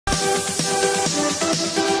Hi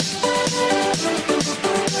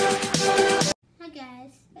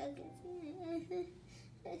guys, this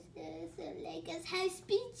is Lakers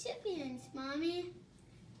high-speed champions, Mommy.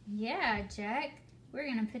 Yeah, Jack. We're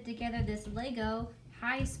gonna put together this Lego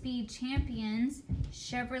high-speed champions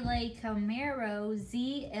Chevrolet Camaro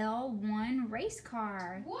ZL1 race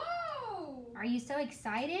car. Whoa! Are you so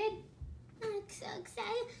excited? I'm so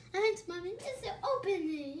excited. And Mommy, let's open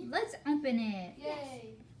it. Let's open it.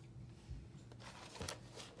 Yay!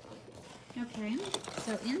 Okay,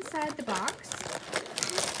 so inside the box,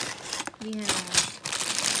 we have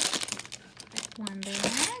one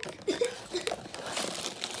bag,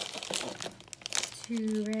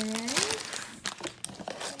 two bags,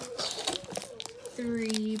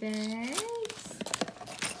 three bags,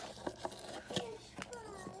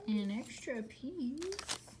 and an extra piece.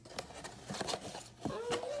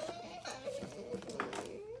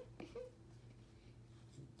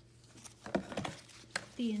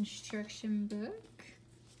 The instruction book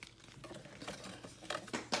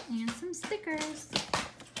and some stickers.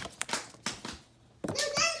 No,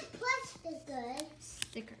 that's plastic.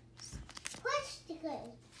 Stickers. Plastic.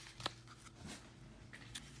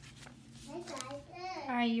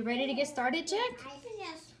 Are you ready to get started, Jack?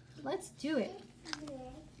 Yes. Let's do it.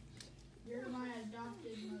 You're my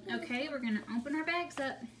adopted mother. Okay, we're gonna open our bags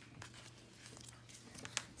up.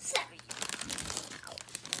 Sorry.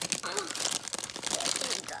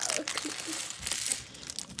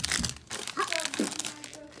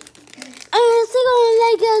 I'm still gonna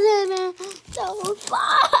like it so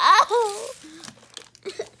far.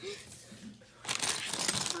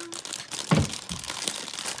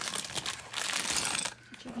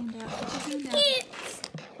 Put your hand out. Put your hand out.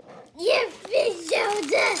 Your fish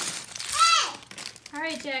out. All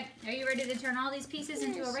right, Jack. Are you ready to turn all these pieces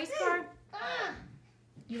into a race car?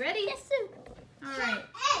 You ready? Yes, sir. All right.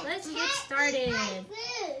 Let's get started.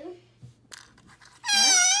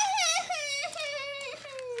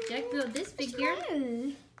 Jack built this figure.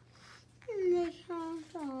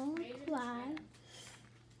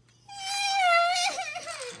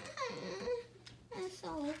 It's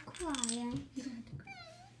so quiet.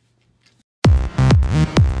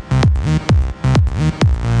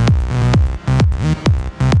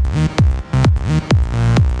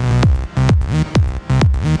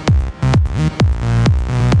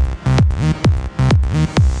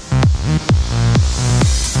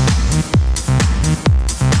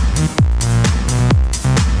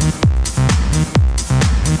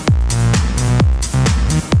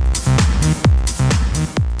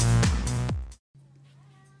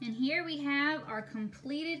 And here we have our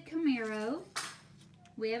completed Camaro.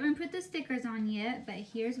 We haven't put the stickers on yet, but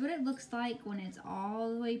here's what it looks like when it's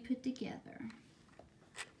all the way put together.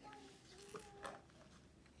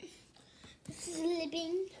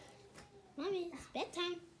 Sleeping. Mommy, it's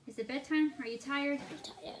bedtime. Is it bedtime? Are you tired? I'm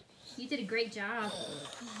tired. You did a great job.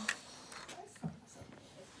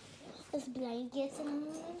 There's blankets and all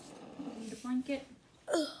Need a blanket.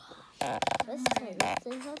 this. That's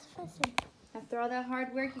first. After all that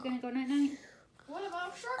hard work, you're gonna go night-night? What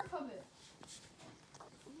about Shark Puppet?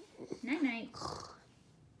 Night-night.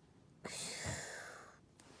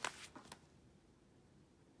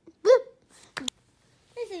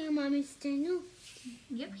 This is your mommy's channel.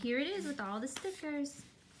 Yep, here it is with all the stickers.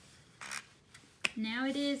 Now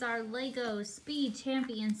it is our Lego Speed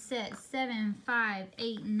Champion Set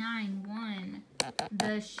 75891.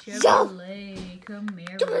 The Chevrolet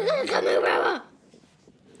Camaro.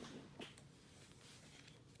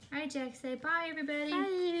 Alright, Jack, say bye, everybody.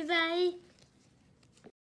 Bye, everybody.